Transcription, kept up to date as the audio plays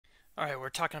Alright, we're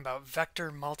talking about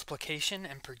vector multiplication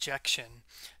and projection.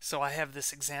 So I have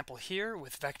this example here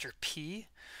with vector p,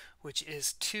 which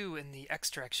is 2 in the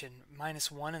x direction, minus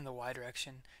 1 in the y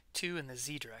direction, 2 in the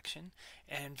z direction,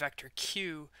 and vector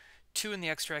q, 2 in the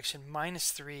x direction, minus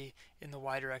 3 in the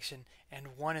y direction,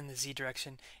 and 1 in the z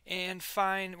direction. And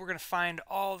we're going to find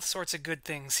all sorts of good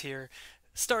things here,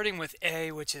 starting with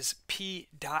a, which is p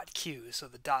dot q, so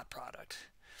the dot product.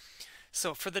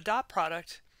 So for the dot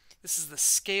product, this is the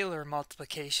scalar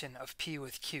multiplication of p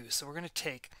with q. So we're going to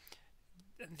take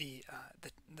the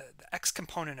x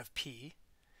component of p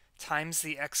times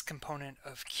the x component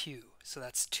of q. So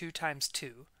that's 2 times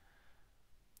 2.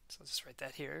 So I'll just write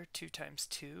that here, 2 times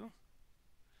 2,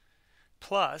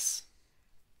 plus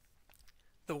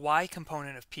the y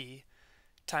component of p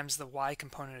times the y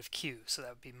component of q. So that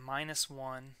would be minus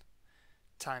 1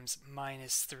 times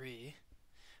minus 3,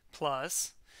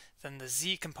 plus then the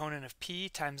z component of p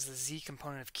times the z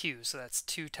component of q, so that's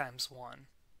 2 times 1.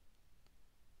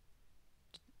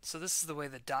 So this is the way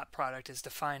the dot product is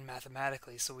defined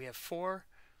mathematically. So we have 4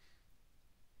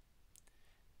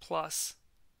 plus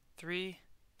 3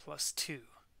 plus 2,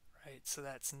 right? So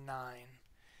that's 9,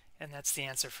 and that's the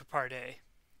answer for part A.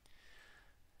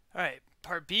 Alright,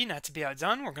 part B, not to be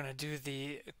outdone, we're going to do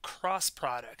the cross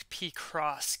product, p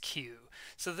cross q.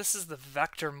 So this is the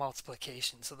vector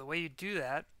multiplication. So the way you do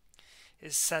that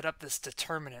is set up this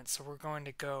determinant. So we're going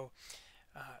to go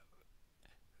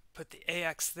put the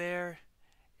ax there,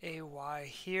 ay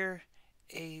here,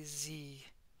 az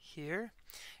here,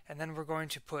 and then we're going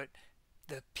to put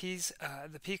the p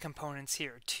components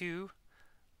here, 2,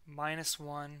 minus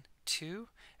 1, 2,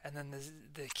 and then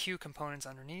the q components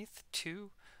underneath, 2,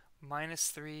 minus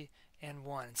 3, and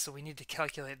 1. So we need to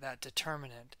calculate that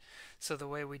determinant. So the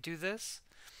way we do this,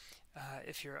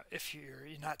 if you're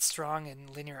not strong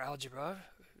in linear algebra,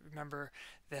 remember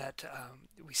that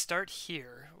we start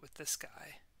here with this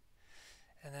guy,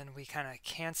 and then we kind of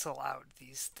cancel out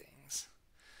these things,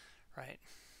 right?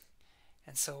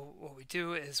 And so what we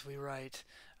do is we write,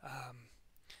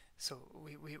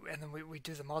 and then we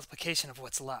do the multiplication of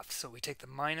what's left. So we take the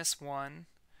minus 1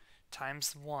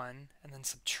 times 1, and then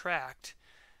subtract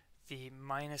the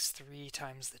minus 3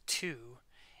 times the 2,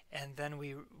 and then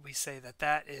we say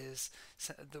that is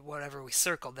whatever we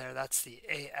circled there, that's the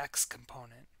ax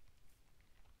component.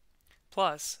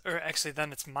 Plus, or actually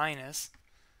then it's minus,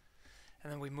 and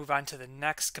then we move on to the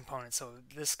next component. So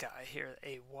this guy here,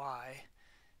 ay,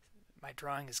 my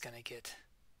drawing is going to get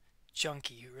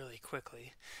junky really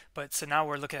quickly. But so now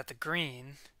we're looking at the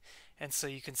green, and so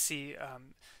you can see,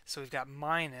 so we've got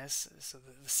minus, so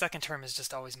the second term is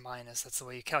just always minus. That's the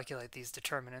way you calculate these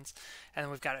determinants. And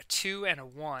then we've got a 2 and a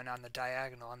 1 on the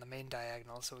diagonal, on the main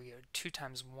diagonal. So we get 2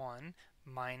 times 1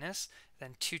 minus,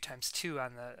 then 2 times 2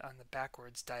 on the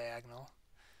backwards diagonal.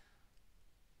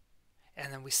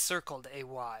 And then we circled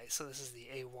ay, so this is the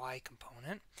ay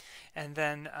component. And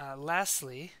then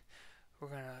lastly,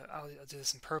 I'll do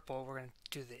this in purple, we're going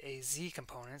to do the az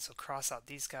component, so cross out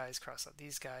these guys,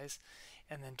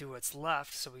 and then do what's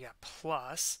left. So we got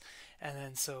plus, and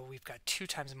then so we've got 2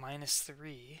 times minus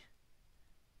 3,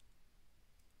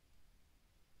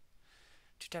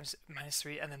 2 times minus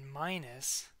 3, and then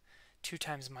minus 2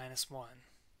 times minus 1.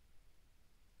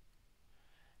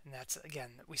 And that's,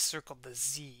 again, we circled the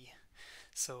z.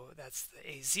 So that's the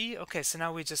az. Okay, so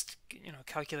now we just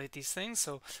calculate these things.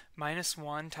 So minus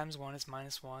 1 times 1 is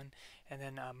minus 1, and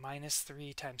then minus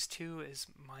 3 times 2 is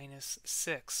minus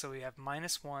 6. So we have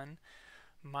minus 1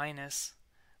 minus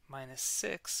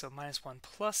 6. So minus 1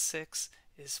 plus 6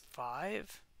 is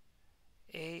 5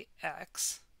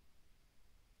 ax.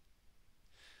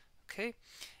 Okay,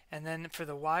 and then for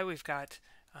the y, we've got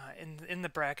in the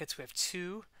brackets we have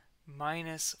 2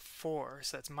 minus 4,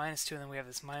 so that's minus 2, and then we have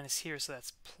this minus here, so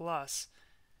that's plus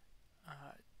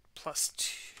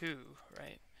 2,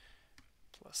 right?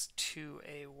 Plus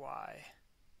 2ay.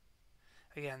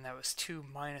 Again, that was 2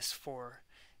 minus 4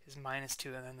 is minus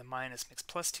 2, and then the minus makes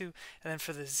plus 2. And then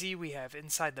for the z, we have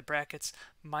inside the brackets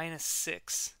minus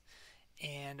 6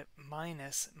 and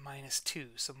minus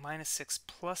 2. So minus 6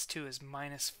 plus 2 is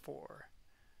minus 4.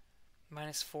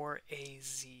 Minus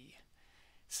 4az.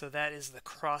 So that is the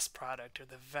cross product, or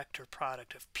the vector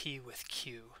product of p with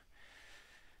q.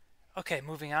 Okay,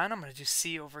 moving on, I'm going to do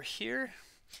c over here.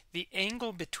 The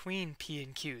angle between p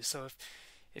and q. So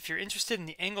if you're interested in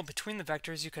the angle between the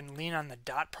vectors, you can lean on the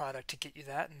dot product to get you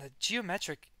that. And the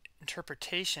geometric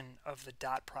interpretation of the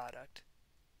dot product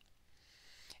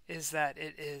is that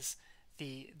it is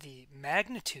the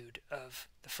magnitude of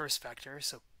the first vector,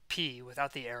 so p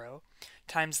without the arrow,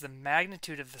 times the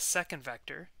magnitude of the second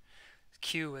vector,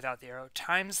 q without the arrow,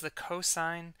 times the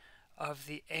cosine of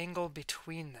the angle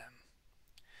between them.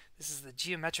 This is the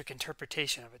geometric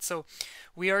interpretation of it. So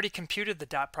we already computed the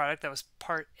dot product. That was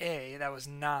part A. That was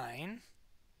 9.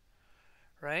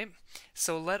 Right?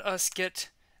 So let us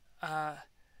get, I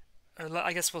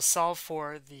guess we'll solve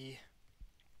for the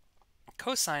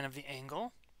cosine of the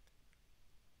angle.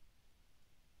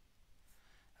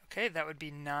 Okay, that would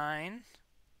be 9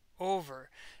 over.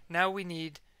 Now we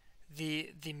need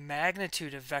the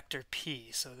magnitude of vector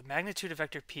p. So the magnitude of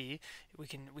vector p, we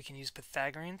can use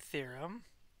Pythagorean theorem,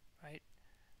 right?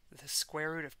 The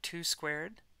square root of 2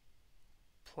 squared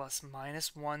plus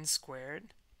minus 1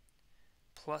 squared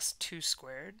plus 2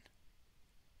 squared.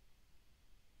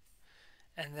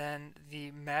 And then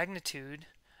the magnitude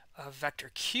of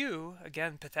vector q,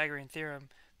 again Pythagorean theorem,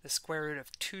 the square root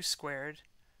of 2 squared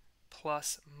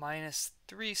plus minus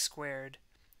 3 squared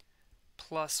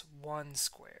plus 1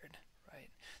 squared,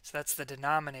 right? So that's the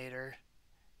denominator.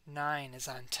 9 is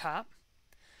on top.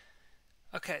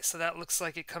 Okay, so that looks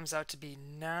like it comes out to be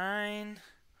 9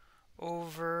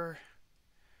 over,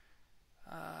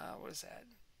 what is that?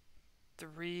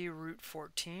 3 root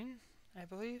 14, I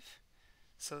believe.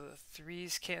 So the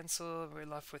 3's cancel. We're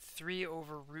left with 3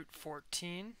 over root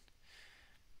 14.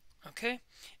 Okay,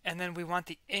 and then we want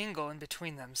the angle in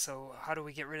between them. So how do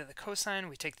we get rid of the cosine?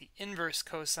 We take the inverse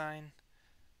cosine,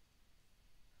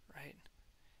 right?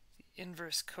 The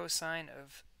inverse cosine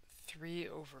of 3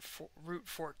 over root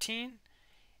 14,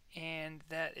 and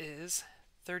that is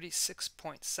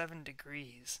 36.7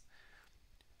 degrees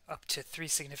up to 3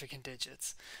 significant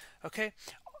digits. Okay,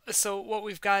 so what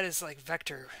we've got is like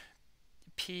vector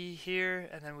p here,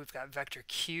 and then we've got vector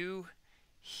q,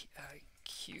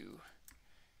 q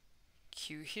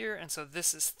here, and so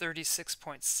this is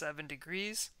 36.7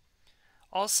 degrees.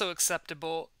 Also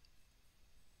acceptable,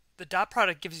 the dot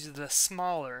product gives you the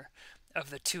smaller of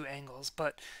the two angles,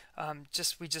 but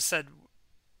we just said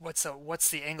what's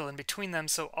the angle in between them,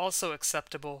 so also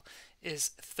acceptable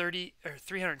is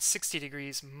 360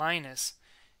 degrees minus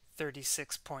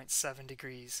 36.7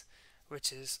 degrees,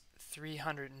 which is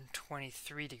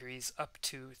 323 degrees up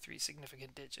to 3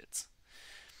 significant digits.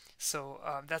 So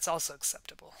that's also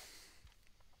acceptable.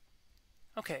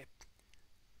 Okay,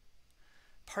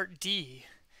 part D,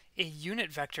 a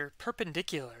unit vector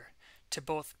perpendicular to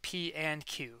both P and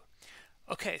Q.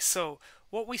 Okay, so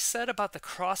what we said about the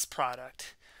cross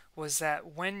product was that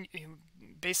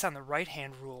based on the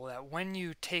right-hand rule, that when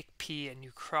you take P and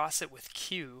you cross it with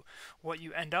Q, what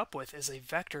you end up with is a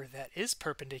vector that is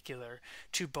perpendicular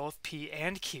to both P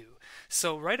and Q.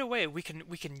 So right away we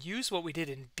can use what we did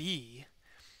in B.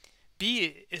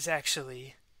 B is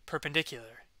actually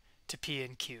perpendicular to P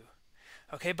and Q.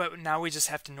 Okay, but now we just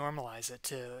have to normalize it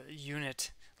to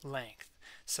unit length.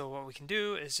 So what we can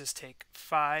do is just take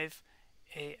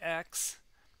 5ax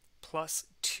plus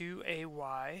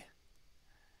 2ay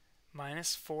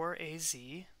minus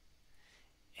 4az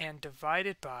and divide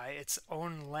it by its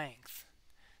own length.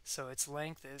 So its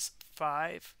length is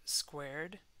 5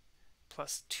 squared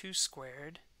plus 2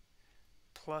 squared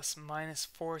plus minus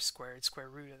 4 squared, square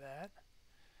root of that.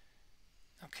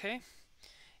 Okay,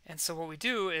 and so what we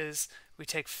do is we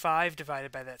take 5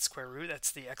 divided by that square root,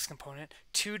 that's the x component,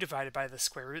 2 divided by the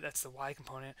square root, that's the y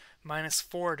component, minus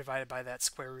 4 divided by that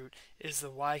square root is the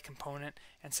y component,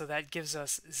 and so that gives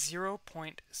us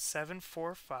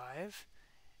 0.745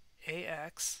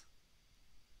 ax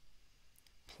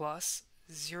plus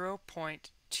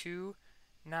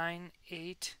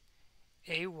 0.298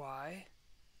 ay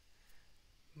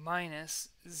minus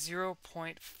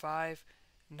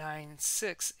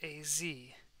 0.596 az.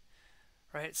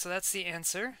 Right, so that's the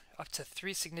answer, up to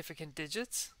 3 significant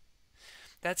digits.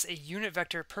 That's a unit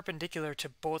vector perpendicular to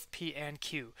both P and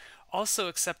Q. Also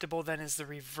acceptable then is the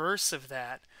reverse of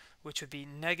that, which would be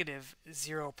negative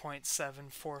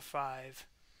 0.745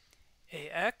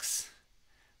 ax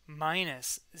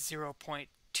minus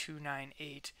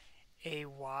 0.298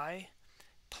 ay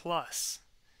plus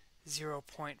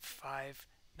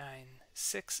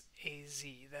 0.596 az.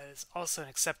 That is also an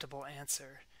acceptable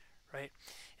answer, right?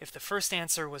 If the first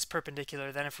answer was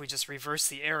perpendicular, then if we just reverse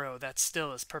the arrow, that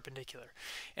still is perpendicular.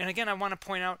 And again, I want to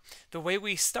point out the way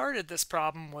we started this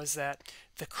problem was that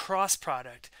the cross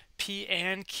product, P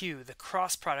and Q, the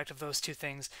cross product of those two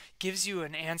things, gives you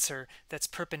an answer that's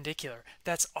perpendicular.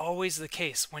 That's always the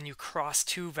case. When you cross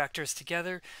two vectors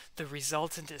together, the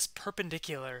resultant is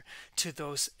perpendicular to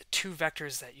those two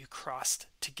vectors that you crossed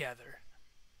together.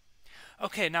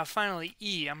 Okay, now finally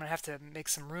E. I'm going to have to make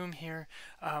some room here.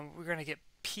 We're going to get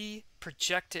P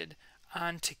projected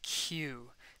onto Q.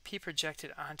 P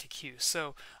projected onto Q.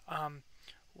 So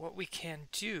what we can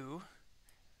do,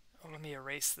 let me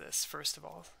erase this first of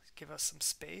all, give us some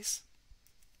space.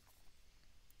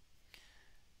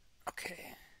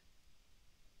 Okay.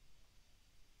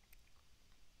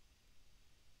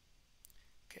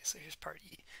 Okay, so here's part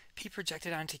E. P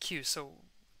projected onto Q. So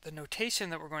the notation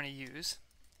that we're going to use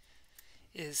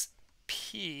is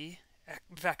P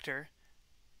vector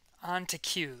onto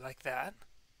Q, like that.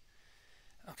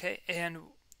 Okay, and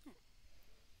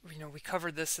we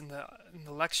covered this in the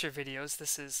lecture videos.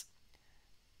 This is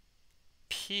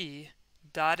P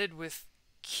dotted with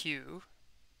Q,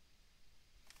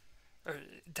 or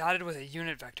dotted with a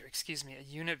unit vector, excuse me, a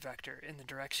unit vector in the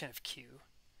direction of Q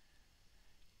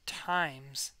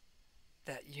times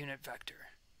that unit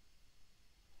vector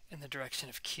in the direction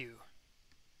of Q.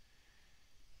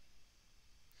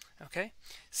 Okay,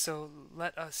 so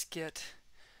let us get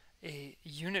a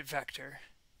unit vector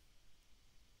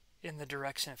in the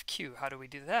direction of Q. How do we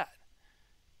do that?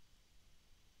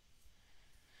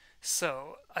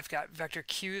 So I've got vector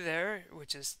Q there,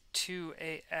 which is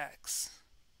 2ax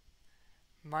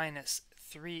minus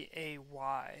 3ay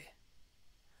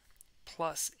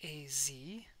plus az,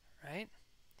 right?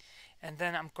 And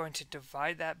then I'm going to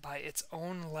divide that by its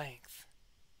own length.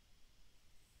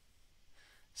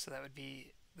 So that would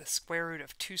be the square root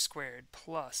of 2 squared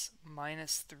plus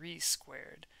minus 3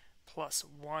 squared plus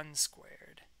 1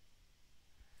 squared.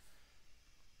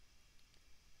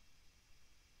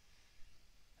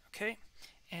 Okay,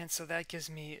 and so that gives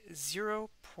me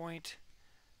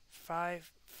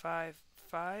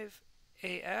 0.555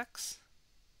 ax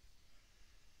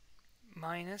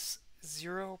minus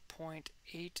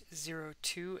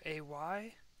 0.802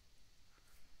 ay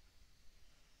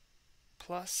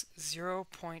plus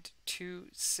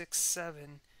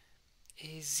 0.267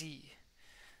 az.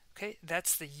 Okay,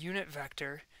 that's the unit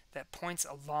vector that points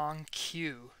along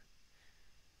Q.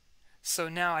 So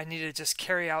now I need to just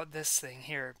carry out this thing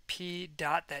here, P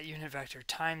dot that unit vector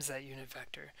times that unit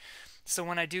vector. So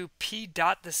when I do P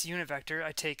dot this unit vector,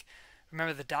 I take,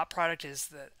 remember the dot product is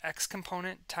the x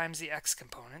component times the x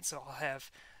component. So I'll have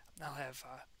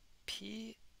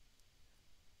P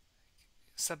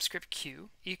subscript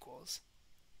Q equals,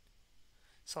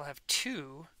 so I'll have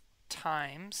 2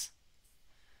 times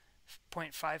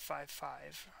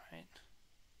 0.555, right,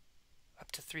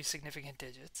 up to 3 significant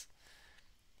digits.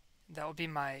 That will be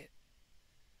my,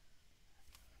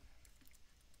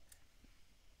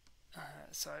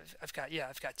 so I've got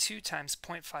 2 times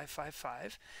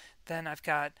 0.555. Then I've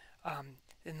got,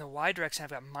 in the y direction,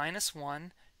 I've got minus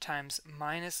 1 times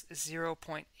minus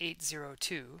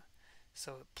 0.802.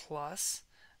 So plus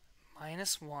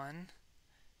minus 1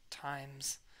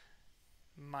 times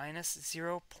minus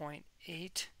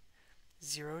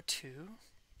 0.802.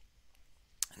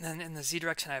 And then in the z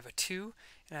direction, I have a 2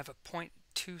 and I have a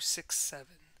 0.267.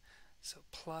 So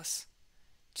plus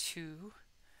 2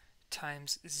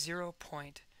 times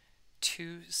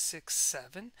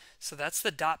 0.267. So that's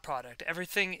the dot product.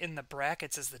 Everything in the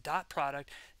brackets is the dot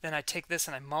product. Then I take this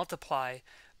and I multiply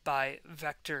by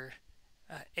vector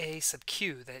a sub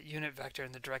q, that unit vector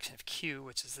in the direction of q,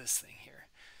 which is this thing here.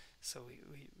 So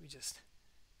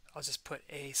I'll just put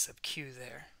a sub q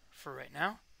there for right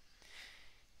now.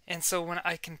 And so when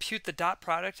I compute the dot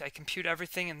product, I compute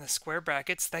everything in the square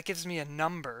brackets. That gives me a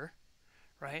number,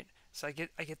 right? So I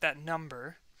get that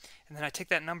number, and then I take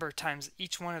that number times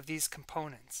each one of these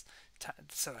components.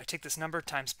 So I take this number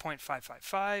times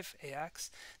 0.555 ax,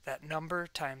 that number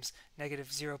times negative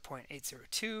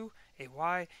 0.802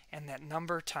 ay, and that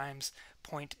number times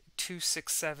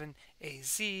 0.267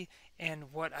 az,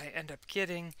 and what I end up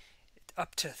getting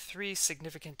up to 3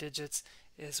 significant digits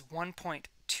is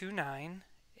 1.29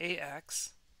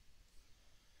 ax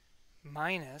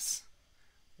minus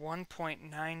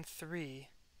 1.93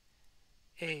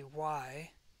 ay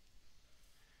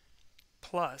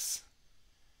plus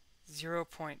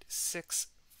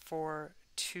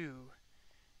 0.642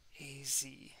 az.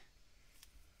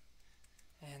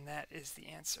 And that is the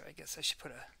answer. I guess I should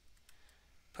put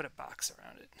a box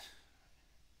around it.